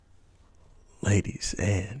ladies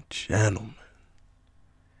and gentlemen,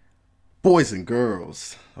 boys and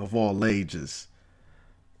girls of all ages,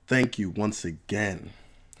 thank you once again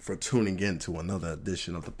for tuning in to another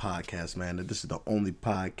edition of the podcast, man. And this is the only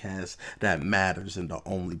podcast that matters and the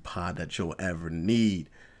only pod that you'll ever need.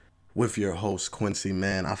 With your host, Quincy,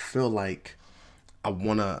 man. I feel like I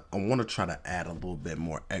wanna try to add a little bit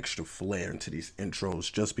more extra flair into these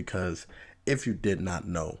intros, just because if you did not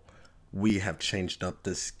know, we have changed up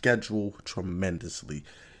the schedule tremendously.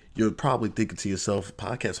 You're probably thinking to yourself,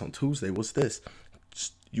 podcast on Tuesday, what's this?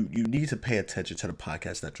 You need to pay attention to the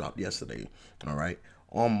podcast that dropped yesterday, all right?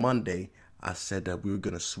 On Monday, I said that we were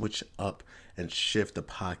going to switch up and shift the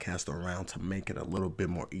podcast around to make it a little bit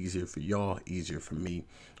more easier for y'all, easier for me,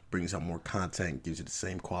 brings out more content, gives you the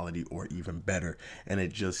same quality or even better, and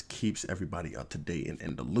it just keeps everybody up to date and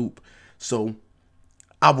in the loop. So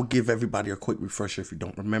I will give everybody a quick refresher if you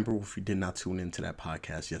don't remember, if you did not tune into that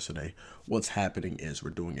podcast yesterday. What's happening is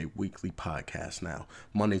we're doing a weekly podcast now,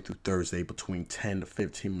 Monday through Thursday between 10 to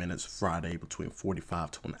 15 minutes, Friday between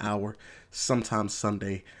 45 to an hour, sometimes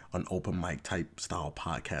Sunday, an open mic type style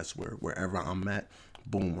podcast where wherever I'm at,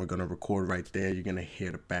 boom, we're going to record right there. You're going to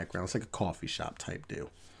hear the background. It's like a coffee shop type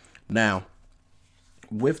deal. Now,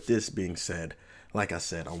 with this being said, like I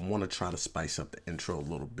said, I want to try to spice up the intro a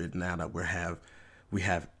little bit now that we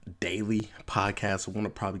have daily podcasts. I want to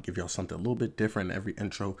probably give y'all something a little bit different in every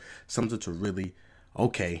intro, something to really,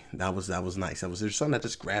 okay, that was nice. There's something that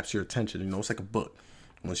just grabs your attention. You know, it's like a book.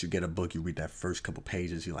 Once you get a book, you read that first couple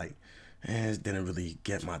pages, you're like, it didn't really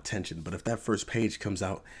get my attention. But if that first page comes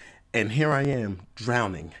out, and here I am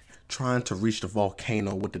drowning, trying to reach the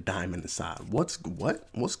volcano with the diamond inside. What's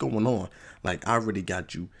going on? Like, I already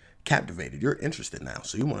got you captivated. You're interested now,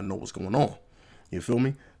 so you want to know what's going on. You feel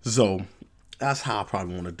me? So that's how I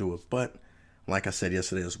probably want to do it. But like I said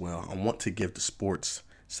yesterday as well, I want to give the sports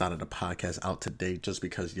side of the podcast out today, just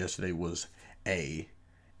because yesterday was a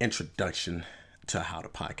introduction to how the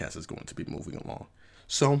podcast is going to be moving along.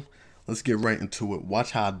 So let's get right into it.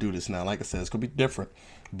 Watch how I do this now. Like I said, it's going to be different,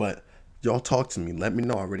 but y'all talk to me. Let me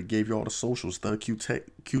know. I already gave you all the socials, the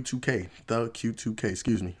Q2K,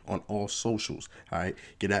 on all socials. All right.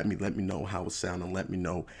 Get at me. Let me know how it's sounding. Let me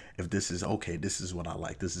know if this is okay. This is what I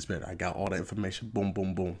like. This is better. I got all the information. Boom,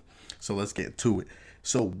 boom, boom. So let's get to it.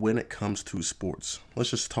 So when it comes to sports,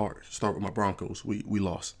 let's just start with my Broncos. We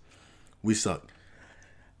lost. We suck.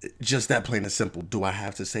 Just that plain and simple. Do I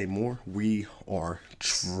have to say more? We are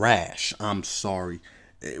trash. I'm sorry.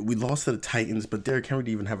 We lost to the Titans, but Derrick Henry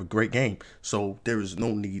didn't even have a great game. So there is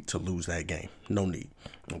no need to lose that game. No need.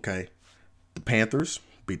 Okay? The Panthers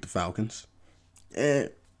beat the Falcons.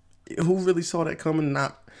 And who really saw that coming?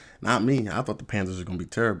 Not me. I thought the Panthers were going to be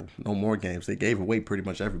terrible. No more games. They gave away pretty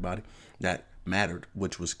much everybody that mattered,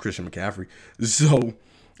 which was Christian McCaffrey. So,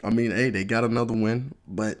 I mean, hey, they got another win,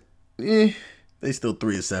 but they still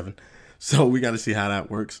 3-7. So we got to see how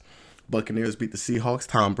that works. Buccaneers beat the Seahawks.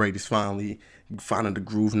 Tom Brady's finally finding the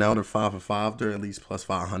groove now. They're 5-5. They're at least plus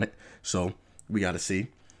 500. So we got to see.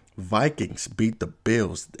 Vikings beat the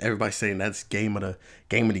Bills. Everybody's saying that's game of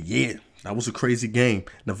the year. That was a crazy game.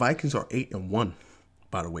 The Vikings are 8-1,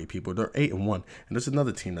 by the way, people. They're 8-1. And there's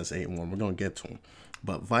another team that's 8-1. We're going to get to them.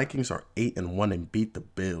 But Vikings are 8-1 and beat the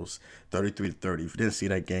Bills 33-30. If you didn't see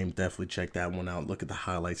that game, definitely check that one out. Look at the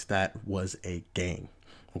highlights. That was a game.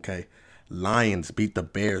 Okay. Lions beat the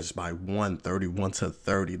Bears by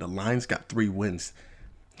 31-30. The Lions got 3 wins,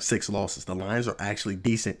 6 losses. The Lions are actually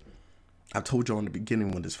decent. I told you in the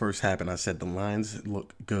beginning when this first happened, I said the Lions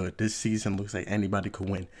look good. This season looks like anybody could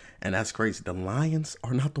win. And that's crazy. The Lions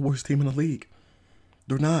are not the worst team in the league.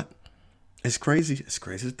 They're not. It's crazy. It's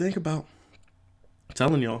crazy to think about. I'm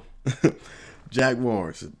telling y'all.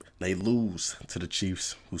 Jaguars, they lose to the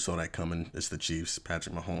Chiefs. Who saw that coming? It's the Chiefs.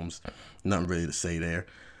 Patrick Mahomes. Nothing really to say there.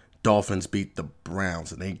 Dolphins beat the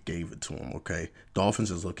Browns, and they gave it to them, okay?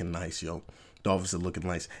 Dolphins is looking nice, yo. Dolphins are looking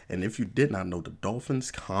nice. And if you did not know, the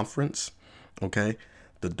Dolphins conference, okay?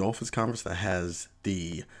 The Dolphins conference that has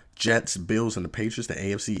the Jets, Bills, and the Patriots, the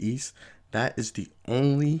AFC East, that is the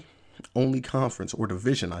only conference, or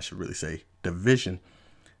division, I should really say, division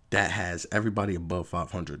that has everybody above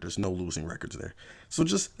 500. There's no losing records there. So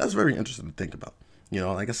that's very interesting to think about. You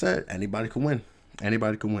know, like I said, anybody can win.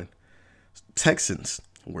 Anybody can win. Texans,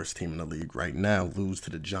 worst team in the league right now, lose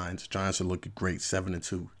to the Giants. Giants are looking great,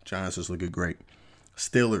 7-2. Giants is looking great.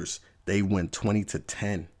 Steelers, they win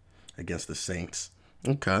 20-10 against the Saints.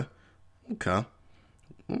 Okay.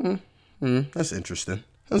 That's interesting.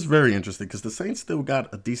 That's very interesting because the Saints still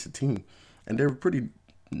got a decent team, and they were pretty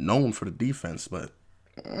known for the defense. But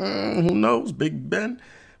who knows? Big Ben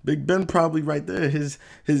probably right there. His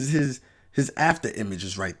his after image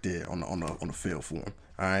is right there on the field for him.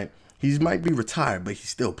 All right, he might be retired, but he's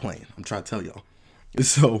still playing. I'm trying to tell y'all.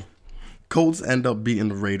 So Colts end up beating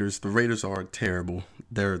the Raiders. The Raiders are terrible.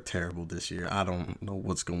 They're terrible this year. I don't know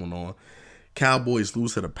what's going on. Cowboys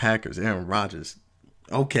lose to the Packers. Aaron Rodgers.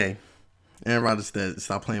 Okay. Aaron Rodgers said,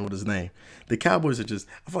 stop playing with his name. The Cowboys are just,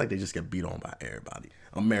 I feel like they just get beat on by everybody.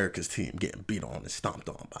 America's team getting beat on and stomped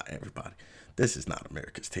on by everybody. This is not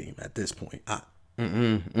America's team at this point. I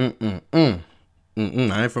ain't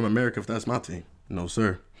from America if that's my team. No,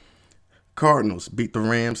 sir. Cardinals beat the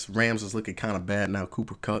Rams. Rams is looking kind of bad now.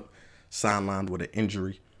 Cooper Kupp sidelined with an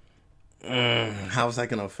injury. How is that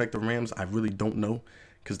going to affect the Rams? I really don't know,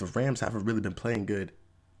 because the Rams haven't really been playing good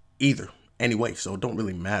either. Anyway, so it don't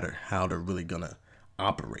really matter how they're really going to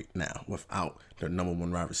operate now without their number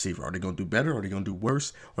one wide receiver. Are they going to do better? Are they going to do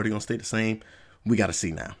worse? Are they going to stay the same? We got to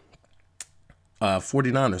see now.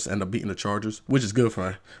 49ers end up beating the Chargers, which is good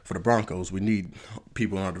for the Broncos. We need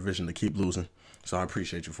people in our division to keep losing. So I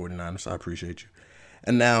appreciate you, 49ers. I appreciate you.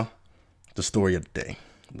 And now, the story of the day.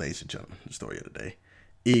 Ladies and gentlemen, the story of the day.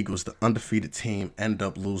 Eagles, the undefeated team, end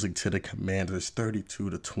up losing to the Commanders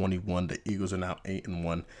 32-21. The Eagles are now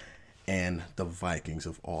 8-1. And the Vikings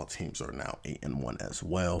of all teams are now 8-1 as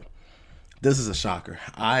well. This is a shocker.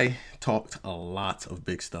 I talked a lot of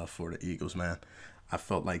big stuff for the Eagles, man. I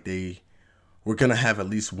felt like they were going to have at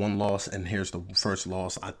least one loss, and here's the first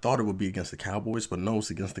loss. I thought it would be against the Cowboys, but no, it's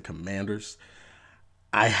against the Commanders.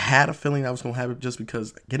 I had a feeling I was going to have it just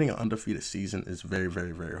because getting an undefeated season is very,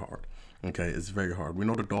 very, very hard. Okay, it's very hard. We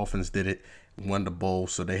know the Dolphins did it, won the bowl,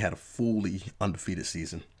 so they had a fully undefeated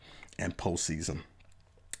season and postseason.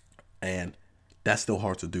 And that's still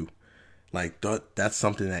hard to do. Like, that's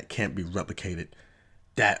something that can't be replicated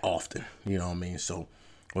that often. You know what I mean? So,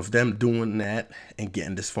 with them doing that and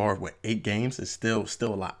getting this far with 8 games, it's still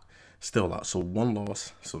a lot. Still a lot. So, 1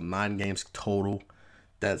 loss. So, 9 games total.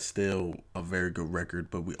 That's still a very good record.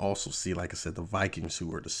 But we also see, like I said, the Vikings,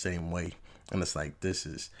 who are the same way. And it's like, this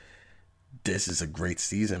is a great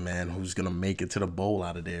season, man. Who's going to make it to the bowl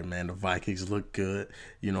out of there, man? The Vikings look good.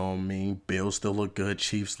 You know what I mean? Bills still look good.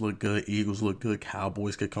 Chiefs look good. Eagles look good.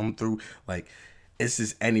 Cowboys could come through. Like, it's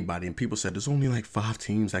just anybody. And people said there's only like 5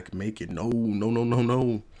 teams that can make it.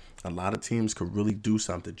 No. A lot of teams could really do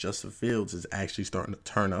something. Justin Fields is actually starting to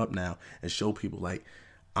turn up now and show people, like,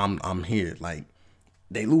 I'm here. Like,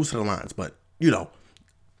 they lose to the Lions, but, you know,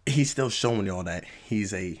 he's still showing y'all that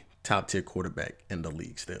he's a top tier quarterback in the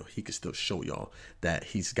league still. He can still show y'all that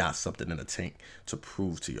he's got something in the tank to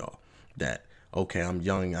prove to y'all that, okay, I'm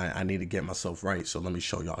young, I need to get myself right, so let me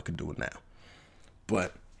show y'all I can do it now.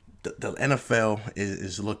 But the NFL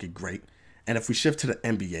is looking great. And if we shift to the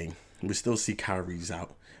NBA, we still see Kyrie's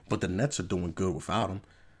out, but the Nets are doing good without him.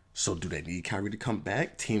 So do they need Kyrie to come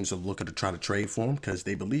back? Teams are looking to try to trade for him because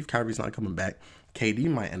they believe Kyrie's not coming back. KD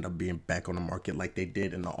might end up being back on the market like they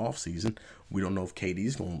did in the offseason. We don't know if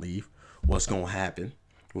KD's going to leave. What's going to happen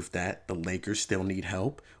with that? The Lakers still need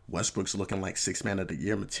help. Westbrook's looking like 6th man of the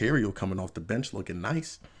year material, coming off the bench looking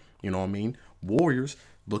nice. You know what I mean? Warriors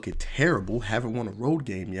looking terrible. Haven't won a road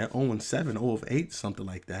game yet. 0-7, 0-8, something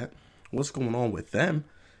like that. What's going on with them?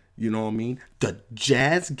 You know what I mean? The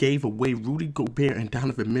Jazz gave away Rudy Gobert and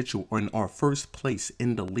Donovan Mitchell are in our first place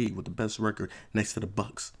in the league with the best record next to the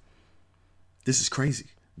Bucks. This is crazy.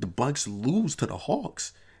 The Bucks lose to the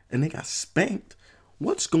Hawks and they got spanked.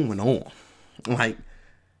 What's going on? Like,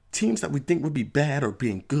 teams that we think would be bad are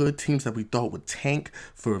being good. Teams that we thought would tank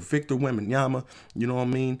for Victor Wembanyama. You know what I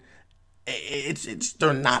mean?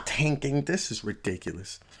 They're not tanking. This is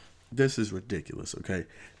ridiculous. Okay?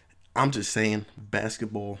 I'm just saying,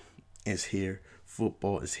 basketball is here.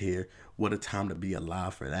 Football is here. What a time to be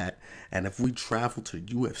alive for that. And if we travel to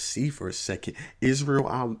UFC for a second,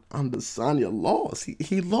 Israel Adesanya lost.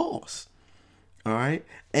 He lost. All right?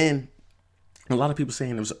 And a lot of people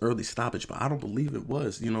saying it was an early stoppage, but I don't believe it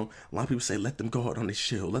was. You know, a lot of people say, let them go out on their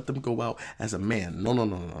shield. Let them go out as a man.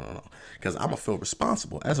 No. Because I'm going to feel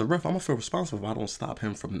responsible. As a ref, I'm going to feel responsible if I don't stop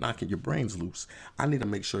him from knocking your brains loose. I need to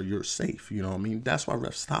make sure you're safe. You know what I mean? That's why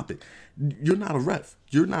refs stop it. You're not a ref.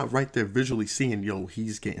 You're not right there visually seeing, yo,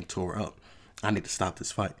 he's getting tore up. I need to stop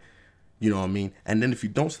this fight. You know what I mean? And then if you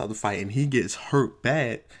don't stop the fight and he gets hurt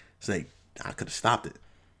bad, say, I could have stopped it.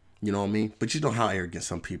 You know what I mean? But you know how arrogant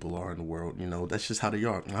some people are in the world. You know, that's just how they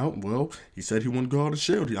are. Oh, well, he said he wouldn't go out of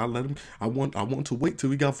shield. I let him. I want to wait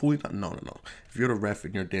till he got fully. No. If you're the ref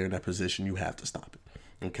and you're there in that position, you have to stop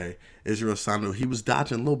it. Okay, Israel Adesanya, he was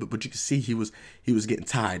dodging a little bit, but you can see he was getting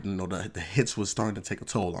tired. You know, the hits was starting to take a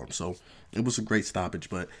toll on him. So it was a great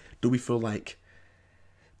stoppage. But do we feel like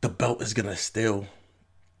the belt is gonna still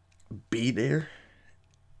be there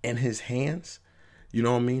in his hands? You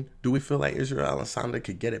know what I mean? Do we feel like Israel Adesanya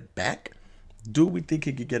could get it back? Do we think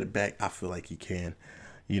he could get it back? I feel like he can.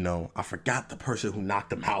 I forgot the person who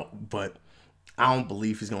knocked him out, but I don't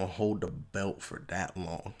believe he's gonna hold the belt for that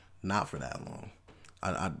long. Not for that long.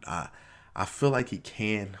 I feel like he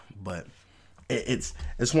can, but it's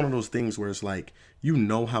one of those things where it's like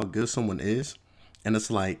how good someone is, and it's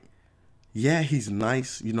like, yeah, he's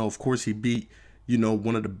nice. Of course he beat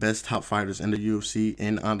one of the best top fighters in the UFC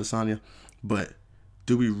in Adesanya, but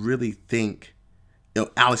do we really think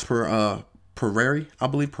Alex Pereira, I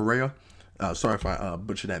believe Pereira. Sorry if I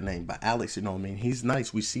butchered that name, but Alex, you know what I mean? He's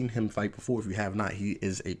nice. We've seen him fight before. If you have not, he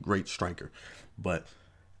is a great striker. But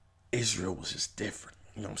Israel was just different.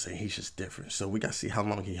 You know what I'm saying? He's just different. So we got to see how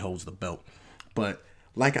long he holds the belt. But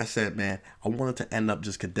like I said, man, I wanted to end up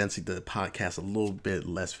just condensing the podcast a little bit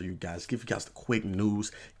less for you guys. Give you guys the quick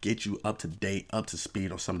news, get you up to date, up to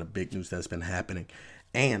speed on some of the big news that's been happening.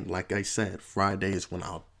 And like I said, Friday is when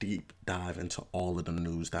I'll deep dive into all of the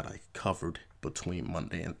news that I covered between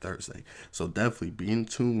Monday and Thursday. So definitely be in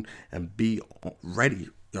tune and be ready.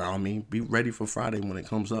 You know what I mean? Be ready for Friday when it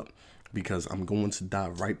comes up, because I'm going to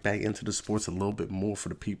dive right back into the sports a little bit more for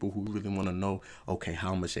the people who really want to know, okay,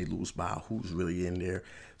 how much they lose by, who's really in there.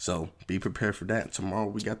 So be prepared for that. Tomorrow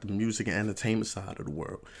we got the music and entertainment side of the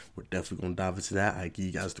world. We're definitely going to dive into that. I give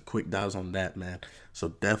you guys the quick dives on that, man. So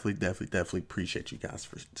definitely appreciate you guys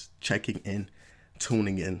for checking in,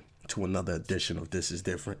 tuning in to another edition of This Is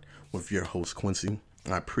Different with your host, Quincy.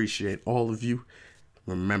 I appreciate all of you.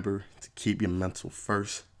 Remember to keep your mental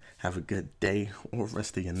first. Have a good day or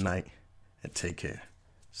rest of your night. And take care.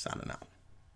 Signing out.